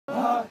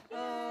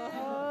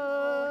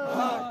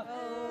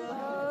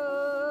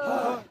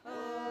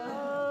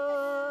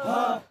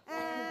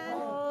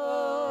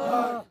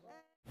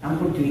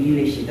đi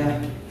lấy xí đó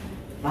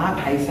lá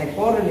thái sai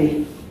có rồi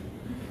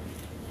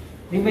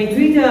đi mình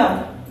thuê cho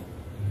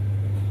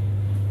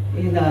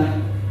nên là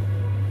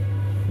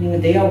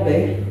nhưng để ao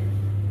cái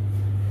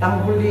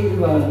Tangkhul đi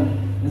và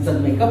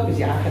dần make up cái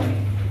gì à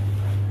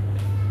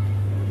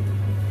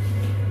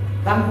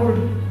Tangkhul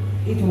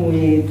ít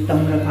người tầm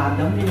ra khá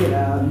tầm đi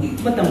là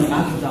mất tầm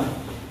khá thực rằng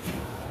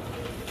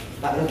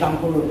tại là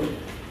Tangkhul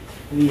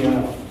vì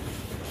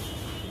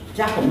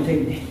chắc cũng thế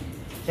này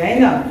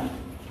cái là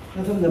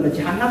nó thông thường là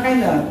chán nó cái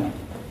là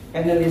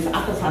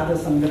sát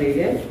sang cái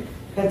đấy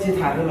cái chỉ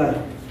thà đó là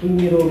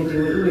mình rồi thì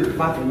mình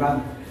bắt được làm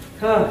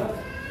cơ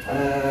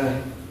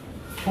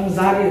không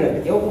ra đi rồi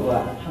cái chỗ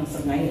của hàng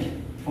sáng ngày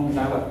không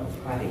ra vào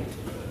đi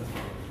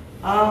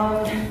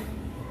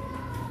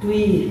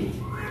tùy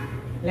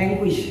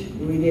language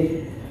tùy đi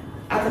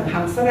thằng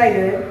hàng sáng này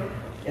đấy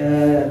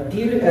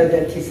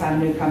thì sản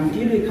người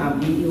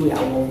cầm đi yêu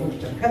ảo một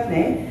trận khách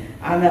này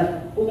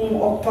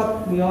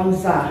octot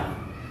mionza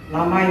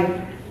lamai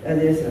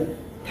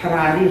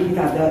tharari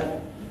hitada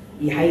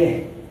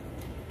ihai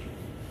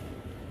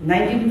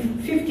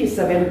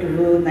 1957 to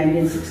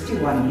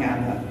 1961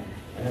 yana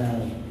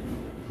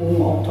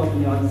octot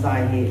mionza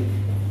hi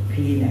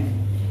phine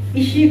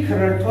ishi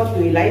kharar thot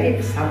tui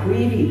lairik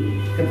sapuiri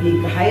kabi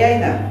kahaya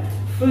na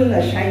full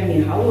na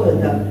shiny hawa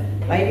da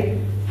lairik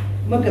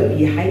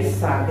magabi hai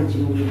sa ka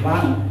jiwi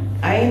bang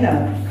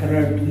aina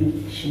kharar tui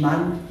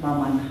shiman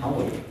maman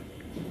hawa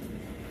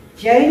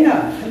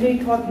China khơi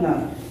thoát na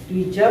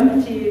tùy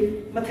chấm chi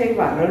mà thấy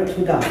vào rồi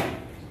thu đó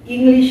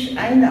English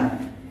ai na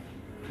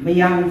mà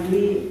yang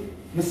tùy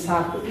mà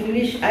sao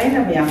English ai na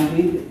mà yang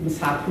tùy mà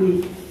sao tùy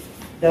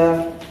đó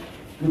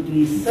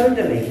tùy sơ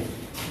đấy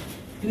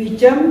tùy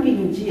chấm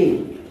kinh chi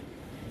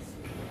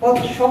hot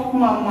shop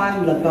mà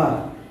man là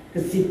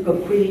cái dịp cái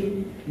quy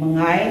mà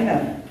ngay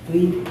na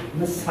tùy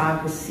mà sao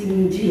cái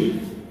sinh chi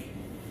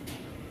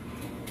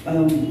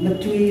mà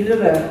tùy rồi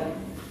là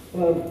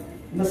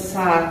mà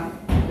sao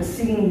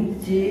sinh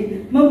chỉ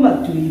mà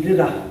tùy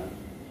ra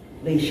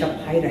lấy sập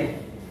hay đấy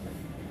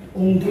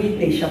tùy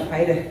lấy sập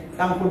hay đấy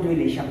Tangkhul tùy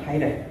lấy sập hay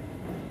đấy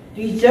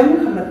tùy chấm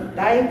không là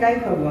đại cái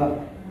mà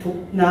thuộc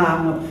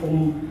nam mà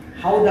phùng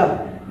hậu đó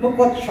mà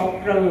có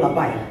sọc ra là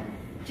bài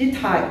chỉ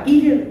thà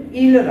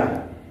ý ra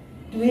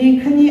tùy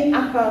cái này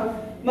ác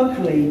mà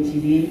khởi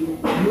chỉ đi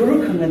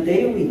Europe không là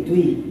đấy vì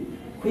tùy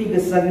khi cái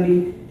sang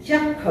đi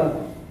chắc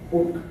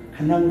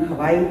khả năng khởi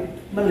bài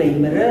mà lấy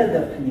mà ra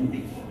được cái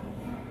này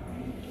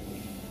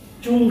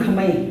chung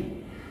khamai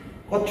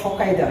có chọc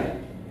cái đó,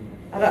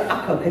 ara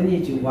ác cái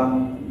này chịu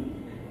vang,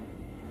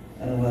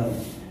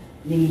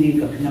 nhưng đi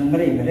cái năm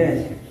mấy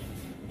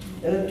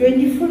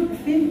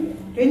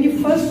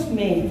 21st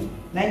May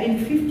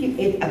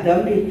 1958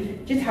 Adam đi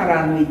chỉ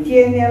thằng người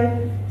TNL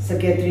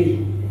secretary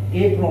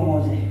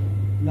E-khon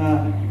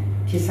na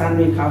thì san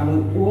người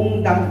khám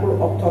uống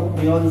Tangkhul octot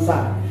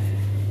mionza,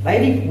 lại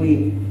đi quy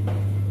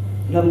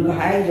làm cái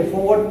hay cho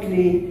forward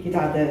đi thì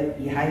ta đã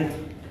hay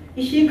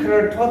ishi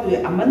kharar thot we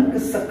aman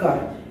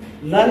kasaka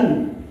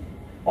lan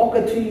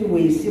okatui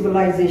we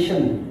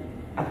civilization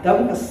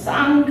atam ka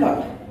sangka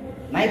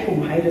nai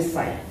phum hai ra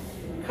sai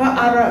kha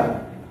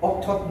ara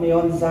octot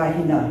meon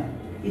zahina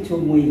itu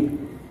mui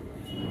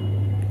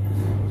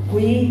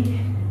kui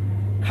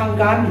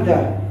khangga mi da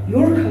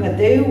yur khanga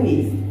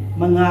dewi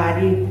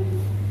mangari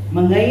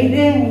mangai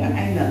reng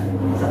aina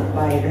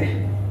zapai re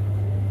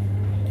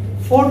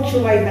 4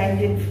 July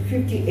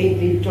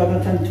 1958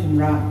 Jonathan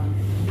Tumra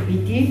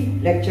PT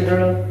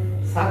lecturer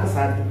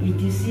sakasat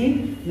ETC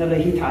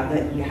nalahi thada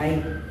ihai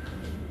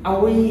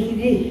awi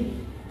hiri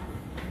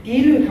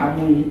tilu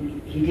khamui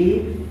hiri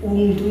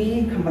ungdui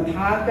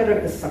khamatha kara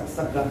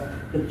saksaka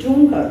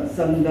chunga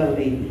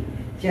sangdale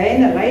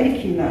jaina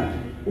laidikina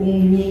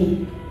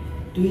ungni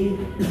tui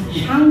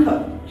shankha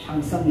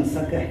shangsang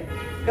saka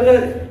kala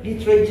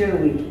literature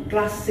we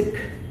classic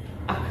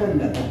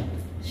akhanda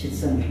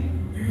shitsang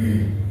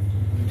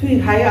tui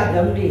hai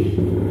adam ri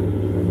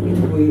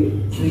itui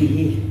tui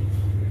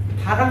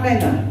thara kai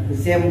na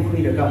zem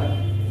khui ra ka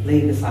lei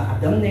ka sa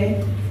adam ne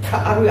kha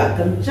aru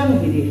adam chang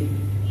hi ri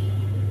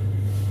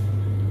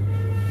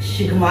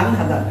shikman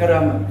hada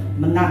karam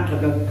manat la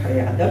ka khare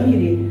adam hi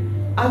ri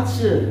ach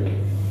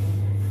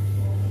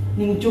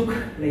ningchuk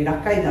lei ra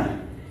kai na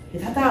hi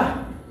thata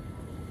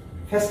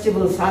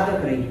festival sa da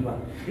kare hi ba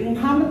ring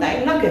pham dai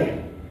la ke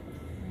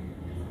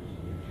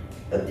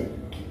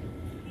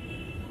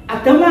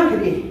adama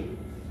kri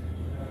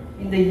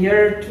in the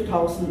year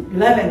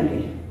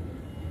 2011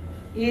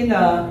 in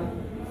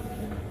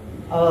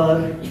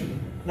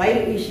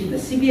like ishi the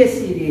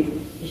CBSE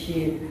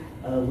ishi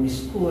we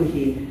school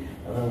he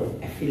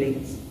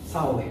affiliates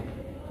sawe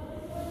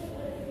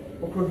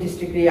Ukro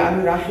district ri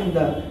ami rashun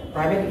the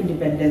private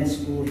independent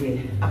school he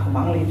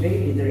akamang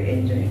leader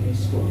engineering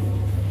school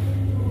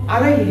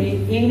ara hi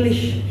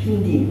English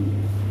Hindi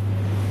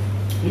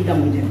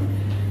idam je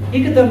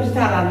ikadam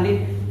staran li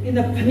in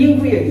the paning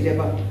hu ye je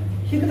ba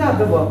hikda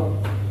da ba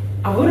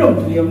awuram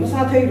tu yam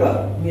sa thai ga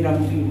miram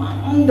tu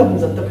mang dam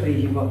zat ta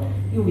khri ba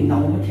yu wi naw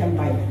ma thiam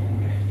bai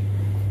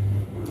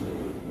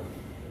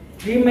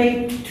ri mai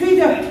thui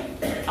da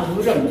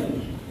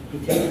아무런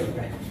이제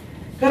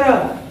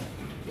그래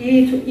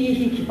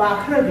이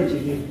기바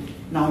그러듯이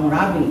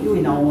나오라비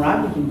요이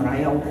나오라비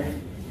김라요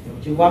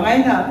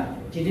지왕아이나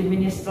지리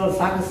미니스터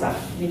사그사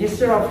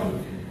Minister of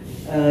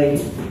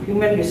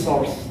Human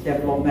Resource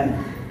Development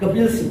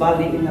Kabil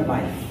Sibali in the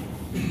Bay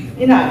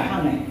in our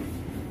hang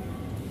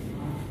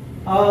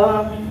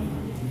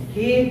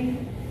he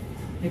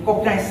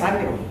recognized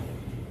Samiro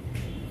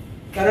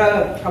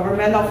the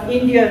government of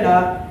India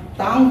na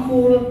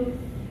Tangkhul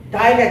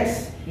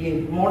dialects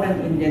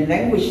modern Indian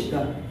language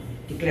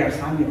declare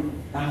Samiro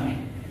dang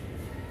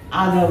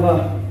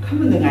another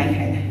come the night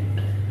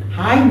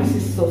hi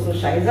Mrs. Soso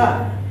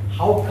Shaiza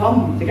how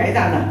come the guy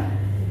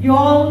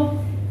your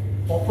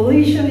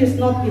population is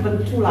not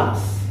even 2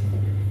 lakhs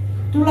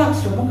 2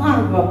 lakhs from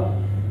a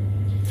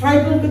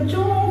tribal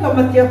Kachung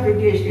Madhya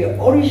Pradesh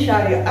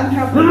Orisha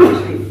Andhra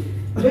Pradesh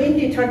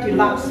 20-30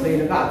 lakhs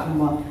later got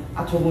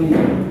Atomu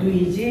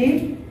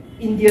Duiji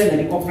Indian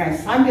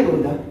recognized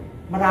Samiruda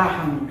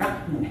Maraham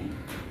Rakmane.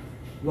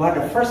 You are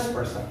the first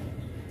person.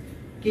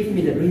 Give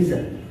me the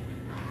reason.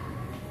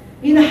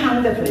 In a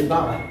hand of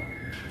Baba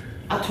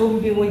Atum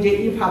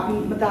Bimunje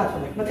Ipapin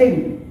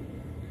Madat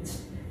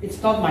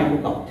it's not my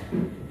lookout.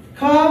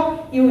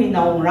 Ka you in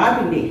our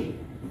rabbi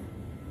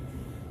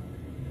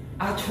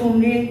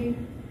Atumni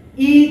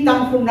E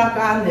Tangkhul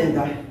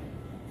Nakan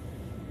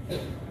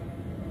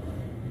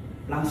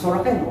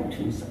Langsorakan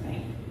optimism.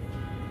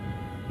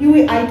 You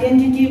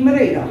identity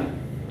Mareda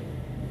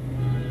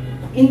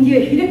India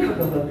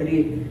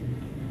Hidakagari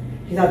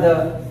is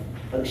the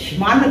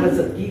Shimana was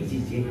a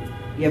gigi,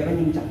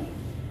 Yapaninja.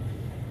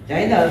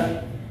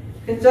 China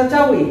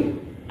Kazawi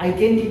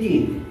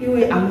identity,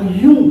 you am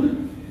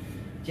young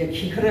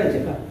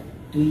Jakikaraja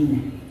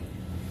doing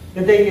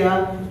the day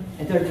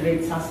at the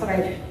great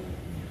Sasrai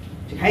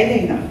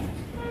China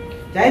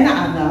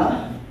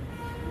China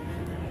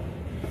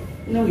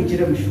no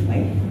Ijiram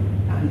Shumai.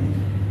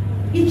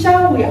 Each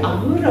hour we are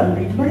good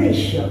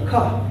Malaysia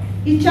car.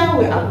 Each hour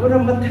we are good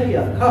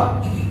Mataya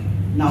car.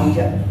 Now,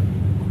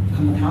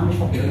 come time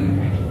shop.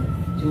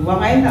 To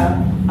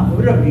Wamaina, a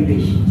good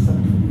relations.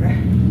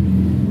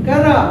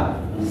 Gara,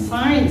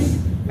 science,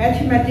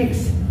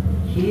 mathematics,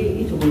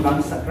 he it will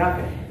run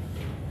Sakraka.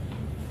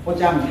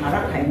 Ojam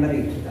Tarakai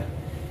Marita.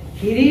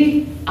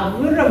 He a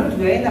good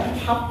to a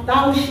pop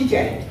down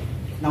shijay.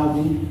 Now,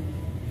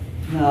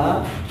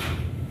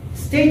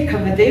 state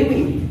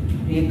committee.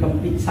 We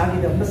compete sagi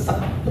the masak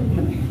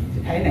putman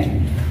kaine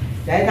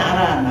jai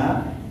na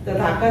na ta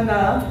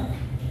kana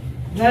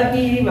na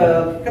i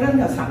ba kan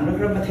na sang na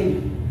ram thi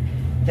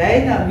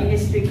jai na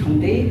ministry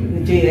khande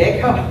je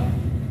re kha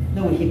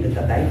no hit the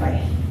dai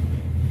pai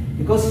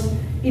because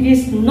it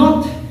is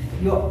not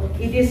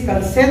it is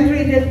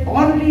concentrated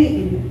only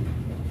in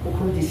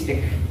Tangkhul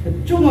district the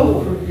Chunga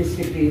Tangkhul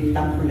district in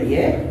Tangkhul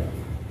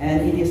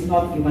and it is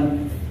not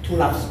even 2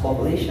 lakhs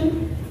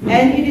population.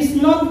 And it is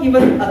not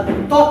even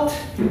a dot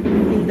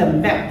in the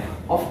map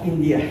of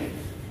India.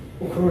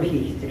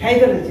 Ukhruhi, the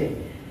Kaidarje,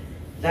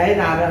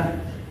 Jainara,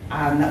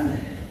 and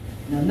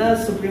the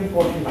Supreme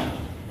Court,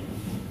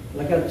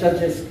 like a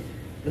judges,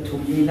 the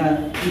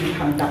Tumina,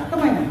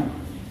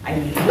 I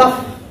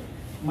love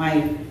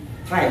my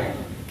tribe.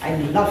 I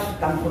love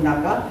Tangkhul,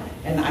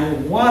 and I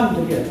want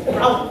to be a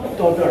proud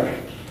daughter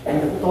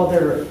and the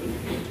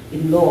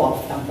daughter-in-law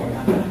of Tangkhul.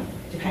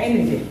 The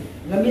Kaidarje.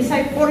 Let me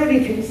say, already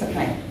things are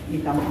kind. He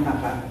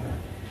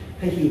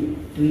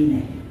doing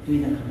it.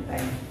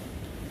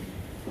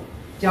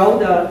 Joe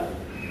the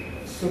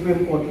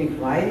Supreme Court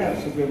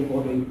inquiry, Supreme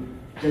Court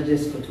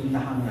judges to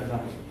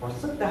or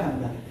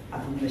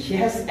she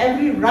has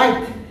every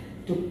right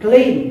to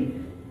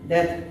claim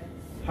that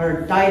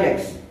her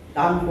dialects,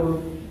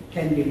 Tangkhul,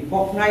 can be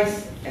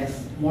recognized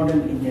as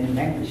modern Indian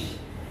language.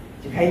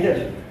 The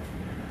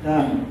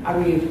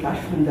Ari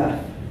classroom the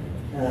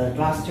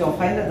class job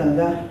finder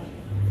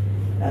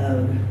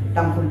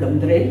Tangkhul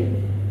damdre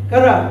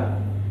kara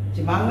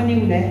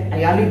jimangmaning ne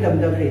ayali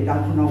damdre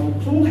Tangkhul no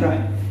chungkra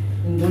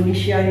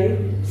Indonesia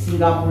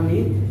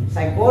Singapore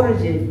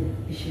psychology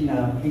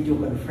isina video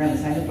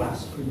conference and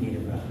class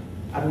kunira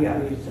ari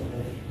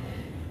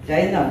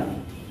China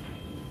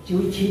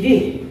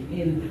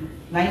in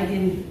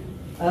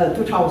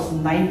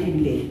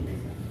 2019 day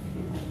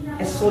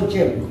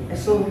ASSOCHAM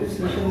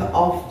Association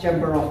of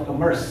Chamber of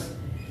Commerce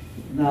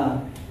na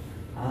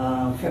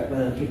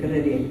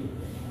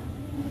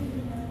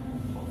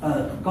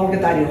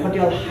Kolkata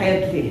Hotel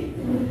Hyatt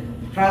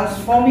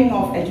transforming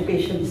of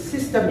education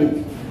system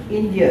in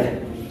India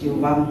to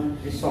one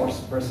resource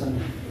person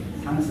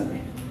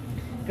Tanzania.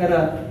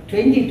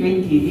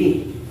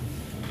 2020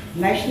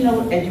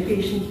 national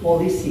education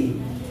policy,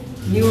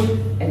 new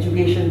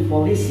education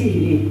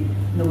policy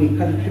no we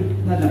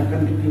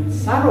contribute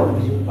saro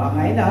ju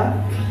bangai na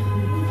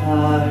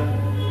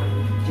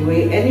ju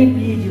NEP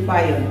ju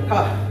pai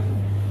ka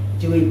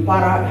ju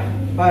para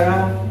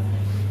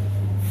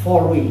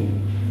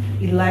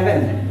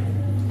 11,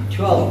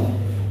 12,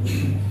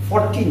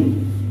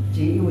 14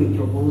 ji we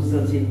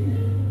proposal ji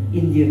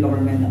India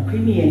government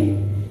premier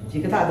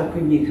ji ka da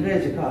premier khre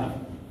ji ka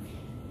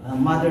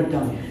mother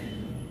tongue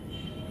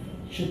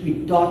should be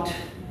taught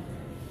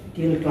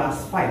till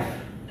class 5,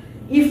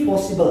 if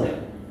possible,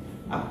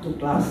 up to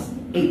class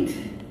 8.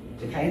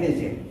 Cái này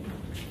gì?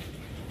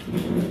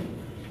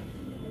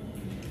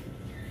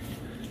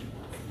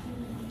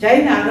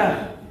 Trái nào đó,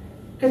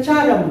 cái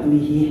cha làm tùy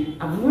hi,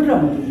 abu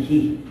làm tùy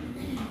hi,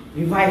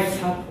 revive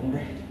sát cũng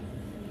đấy.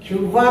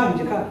 Khiêu vang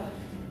chứ cả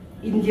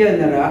India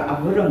nào đó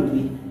abu làm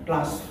tùy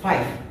class 5,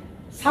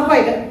 sao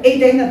vậy cái 8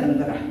 đấy là đằng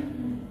đó,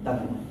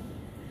 đằng.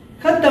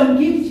 Khi đằng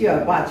kia chỉ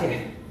ở ba chứ,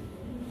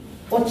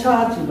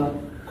 ocha chỉ là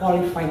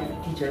qualified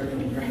teacher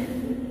đúng rồi.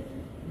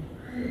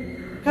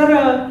 Cái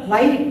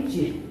like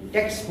chỉ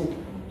textbook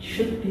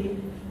should be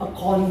a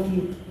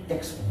quality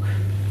textbook.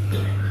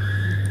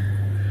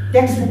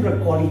 Textbook là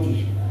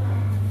quality.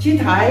 Chỉ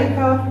thấy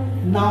cái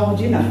nào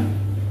chứ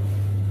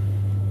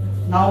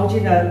nào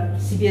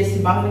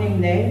CBSE bằng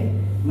mình này,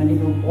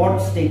 mình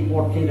board state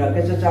board kia là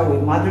cái cho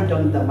với mother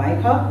tongue tầm mai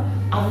khác,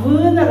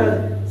 avun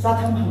là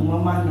sa tham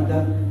hàng mà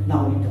là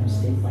nào tầm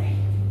state bay,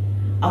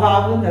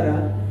 avun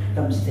là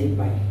tầm state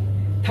bay.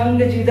 Thằng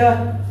cái gì đó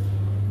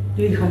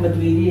tuy không được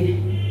đi,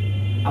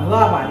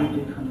 avua bà đi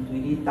tuy không được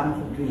đi, tăng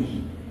không tuy,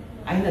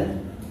 anh là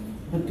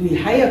tuy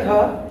hay ở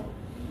đó,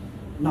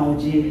 nào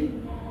gì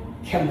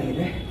theo mình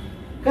đấy.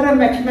 Cái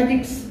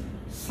mathematics,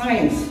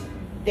 science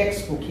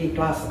textbook khi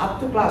class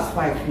up to class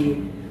 5 khi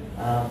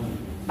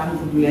tăng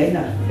không tuy ấy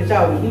nè, cái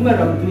cháu nhưng mà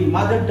làm tuy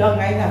mother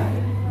tongue ấy nè,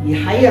 đi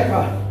hay ở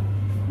đó,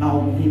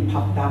 nào đi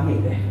học đam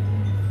mê đấy.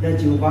 Giờ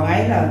chiều qua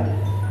ấy là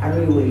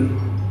anh với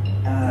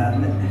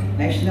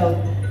National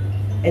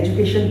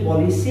Education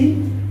Policy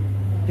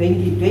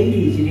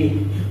 2020 gì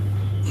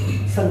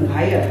sân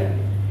khái ở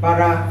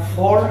para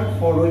 4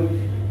 for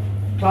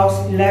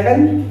class 11,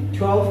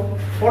 12,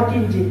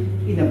 14 gì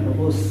in a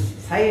propose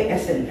saya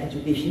as an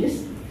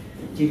educationist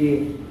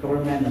jadi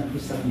government of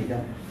Islam kita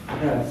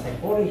ada saya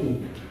polisi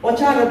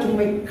ocara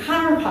cuma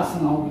kar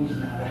pasang di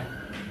sana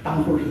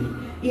Tangkhul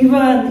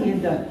even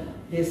in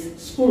this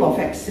school of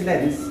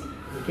excellence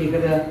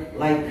kita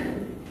like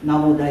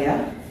Navodaya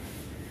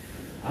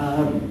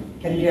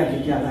Kendriya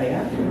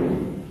Vidyalaya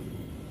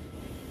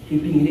di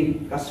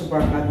pinggir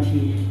Kasubar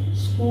Kanti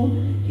School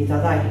kita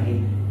dah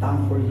ini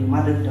Tangkhul di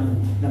mother tongue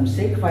dalam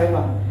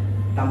sekfaiwa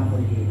Tangkhul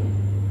di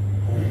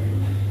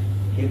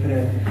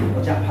kita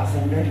oca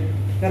pasang deh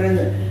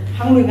kerana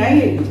hanglui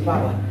ngai itu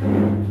apa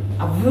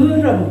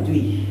avuram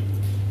tui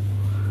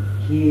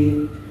hi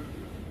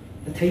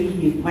thấy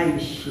hi mai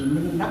shi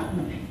mình nát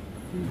này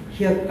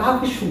hi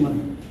cá cái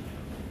suman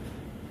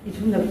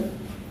itu nak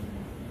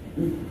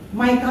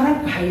mai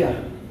karak kaya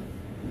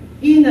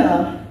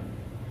ina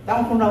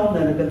Tangkhul nào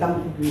nè cái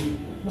Tangkhul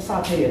nó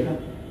sao thế à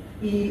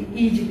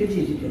i gì cái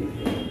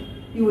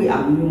yêu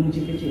ảm nhung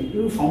gì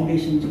yêu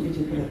foundation gì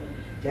cái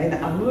jadi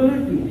nak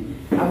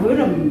avur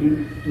làm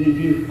tùy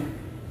đi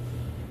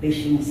để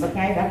sinh sắc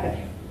ngay đã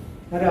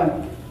cái đó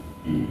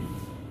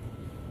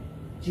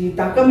chỉ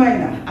ta cái mai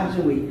nè áp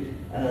dụng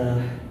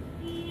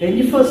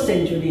 21st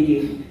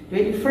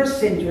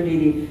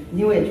century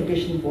new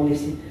education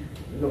policy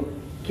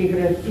cái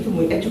itu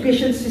mui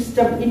education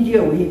system India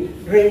wi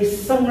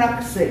raisang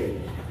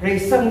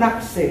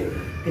nakse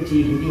cái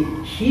gì đi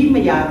hi mà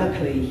ya da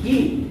khai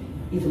hi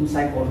itu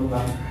sai ko lu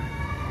bang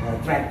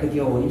track cái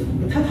điều itu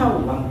cái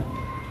thao bang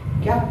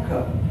gap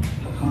ka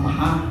không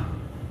ha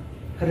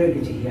cái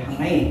gì hàng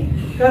ngày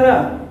cái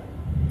đó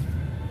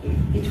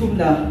itu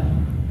là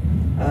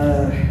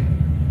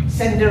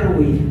center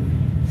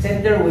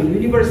with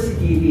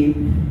university di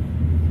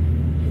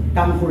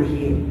Tangkhul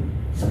hi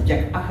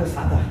subject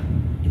akhasada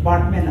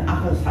department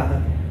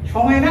akhasada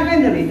songai na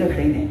kan dari itu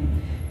kene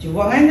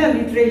juwangai na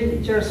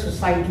literature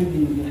society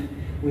di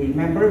we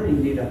member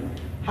di da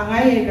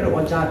hangai cái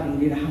oja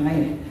di da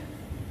hangai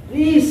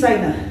ni sai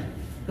na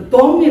cái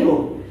tom ni ro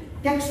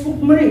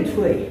textbook mari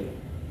thui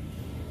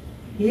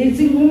hi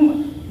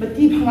jingum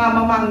mati phanga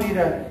mamang ni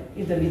da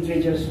in the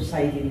literature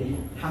society ni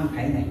hang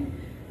khai này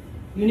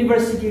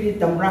university di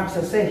tamrak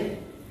sa se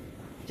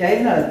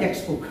chai na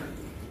textbook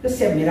cái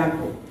xem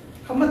miracle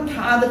không mất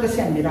tha được cái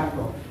xem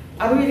miracle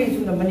arui ri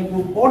chung na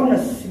Manipur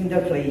bonus in the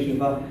play hi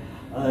ba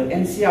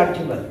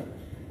NCRT ba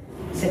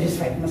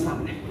satisfied ma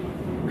sam này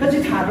cái gì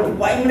tha rồi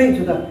quay ngay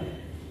chung da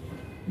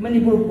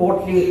Manipur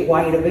board li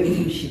quay được cái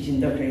gì shi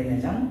chin da play này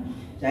chăng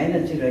chai na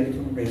chi rai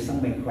chung rai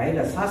sang mai quay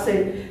là sa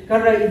se cái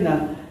rai na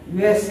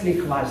US li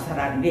khwa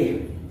saran đi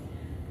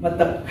mà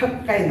tập khắc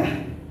cái na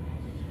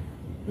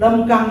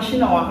lâm cang xin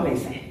nào cái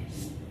này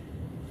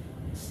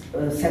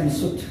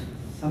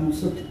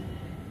samsut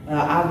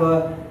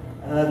our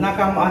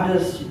nakam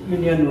others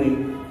union way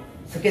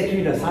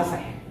secretary da sa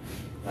sai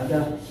ada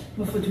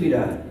mufutui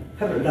da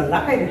khar la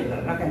lakai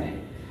này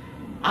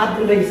ad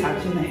lai sak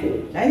chi này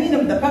ai ni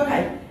nam da ka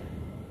kai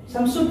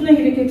samsut ne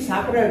hi ke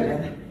sa pra ja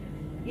na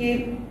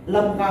I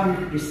lâm cang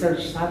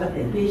research sa da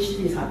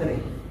PhD sa da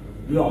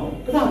yo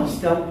kadang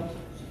sta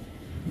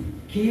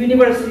ki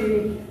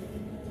university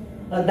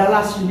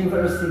Dallas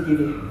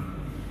University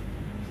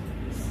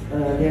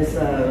there's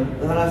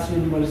Dallas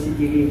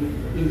University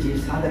이지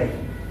사들에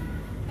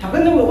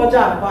다른 거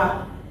오자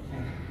봐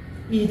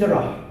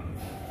이들아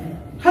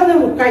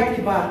하는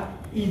가이드가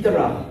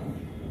이더라.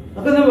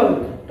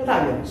 그러면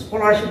그다음에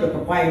스콜라십을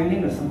그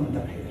바이올린을 선물도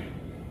해요.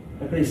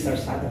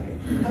 리서치 하다 해요.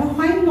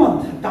 Why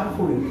not?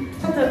 Tangkhul.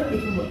 사실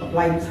이거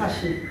apply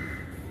사실.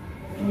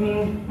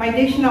 My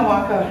national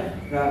worker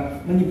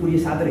Manipuri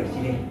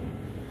사들이지.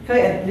 그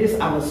at least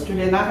our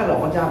student 나가서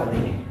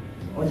어자버네.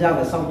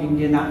 어자버 South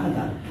Indian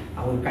나가다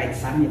our guide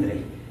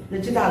사람들이.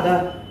 근데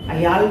다다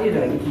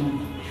아얄리를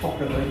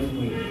쇼크를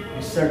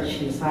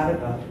research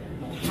사르가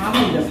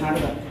함이다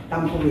사르가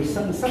Tangkhul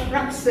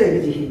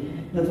성삭락스 그지.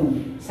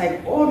 너좀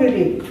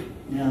psychology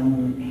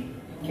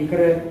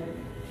그거를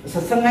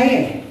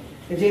사상에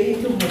이제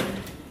이좀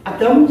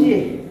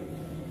아담지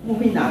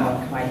몸이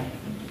나와 가이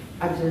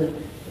아주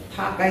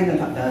다 가이는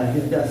다다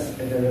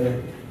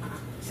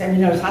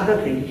세미나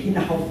사들이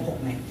희나하고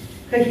폭네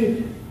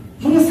그기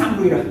뭔가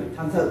상부이라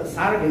단서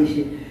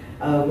사르게시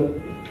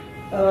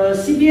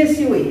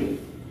CBSE 의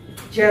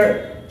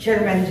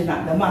chairman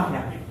지나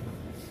너마냐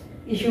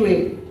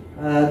이슈의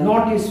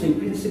Northeast Week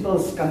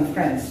Principals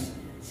Conference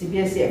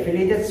CBSE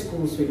affiliated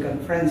schools week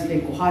conference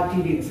le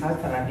Guwahati ri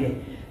sartarani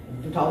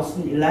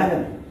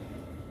 2011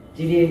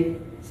 jiri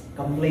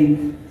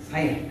complain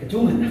sai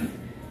kajungana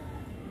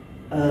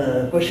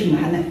question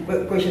hana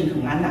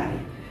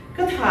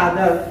ka tha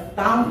the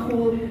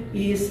Tangkhul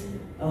is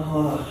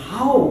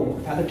how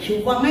the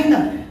kyuwangai na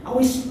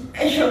our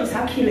special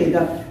sakile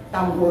the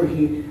Tangkhul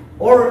hi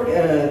or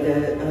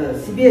the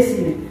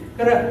CBSE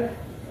kara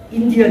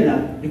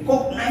Indian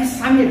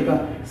recognize samir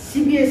ka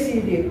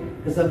CBSE ri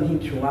그래서 이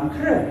교황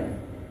그래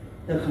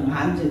더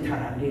흥한지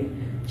타라리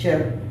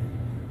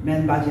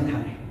체면 바진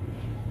하네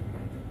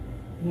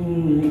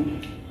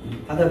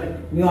다들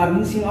묘한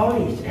민생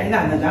어리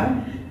해나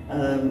나장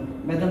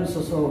Madam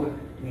Soso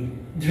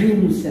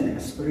dreams and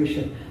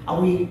aspiration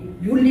we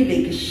really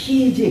like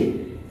시제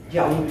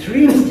our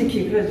dreams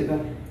특히 그래가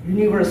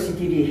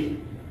university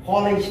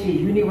college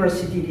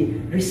university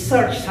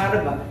research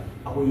사르가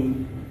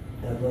we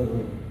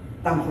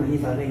Tangkhul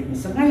이사래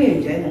무슨가에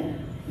이제는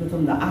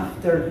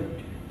after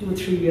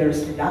 2-3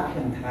 years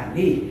reduction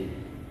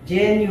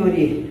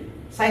January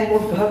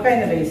signboard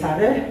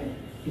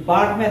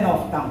Department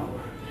of Tangkhul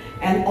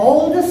and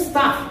all the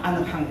staff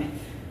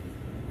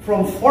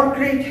from 4th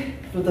grade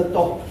to the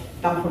top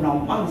Tangkhul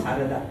now mang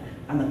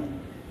and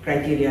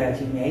criteria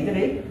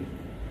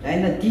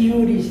and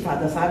DUD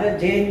started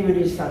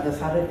January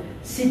started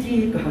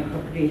city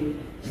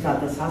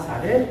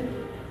started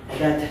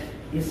that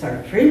is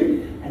our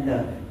dream and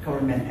the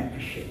government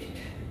appreciated.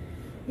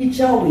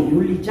 이자위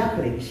윤리자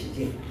그래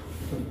시지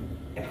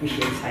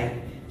appreciate side.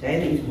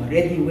 저희는 is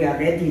ready, we are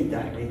ready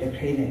the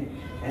training.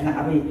 and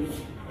아비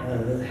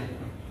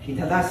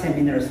기타다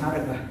세미나를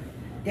사러가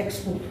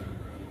textbook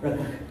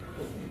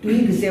두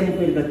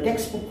example the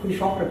textbook 그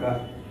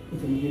쇼크가 이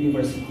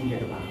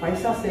university를 봐.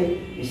 파이사세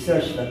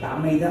research가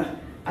담에다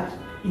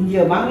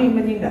인디아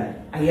망이면인가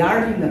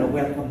IRD는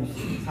welcome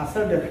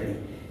사설들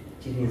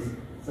지리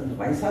선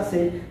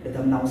파이사세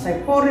그다음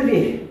나우사이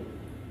꼬르리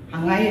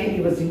항아에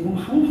이거 지금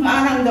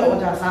항아랑다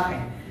오자사해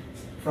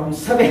from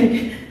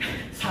 7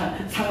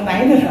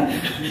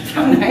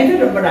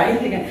 상나이들은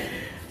variety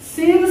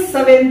since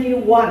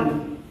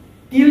 71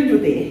 till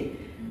today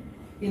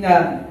in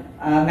a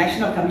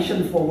National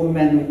Commission for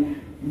Women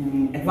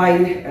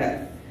advise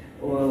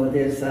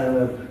there's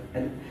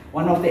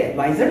one of the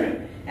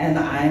advisor and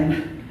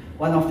I'm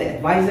one of the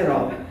advisor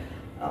of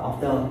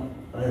the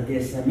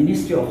this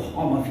Ministry of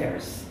Home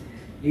Affairs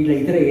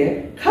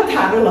related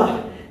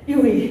카타르라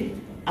이위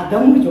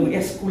아담 좀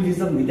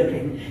escholism with the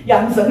pain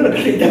양성을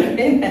그리다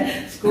pain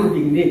school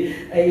빙리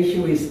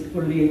issue is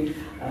fully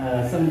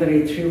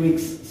somebody 3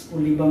 weeks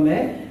school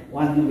리범에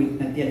 1 week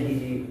나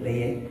델히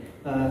레에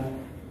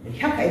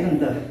혀가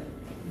있는데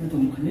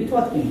좀 근데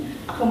좋았더니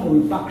아까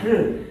뭐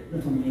박을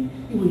좀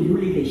이거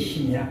윤리의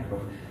힘이라고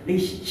이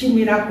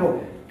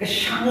힘이라고 그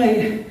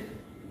상의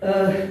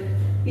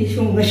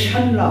이좀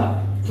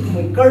산라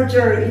뭐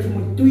culture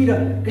이좀 뒤라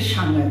그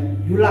상의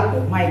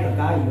윤라고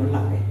마이가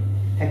윤라게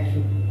thank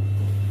you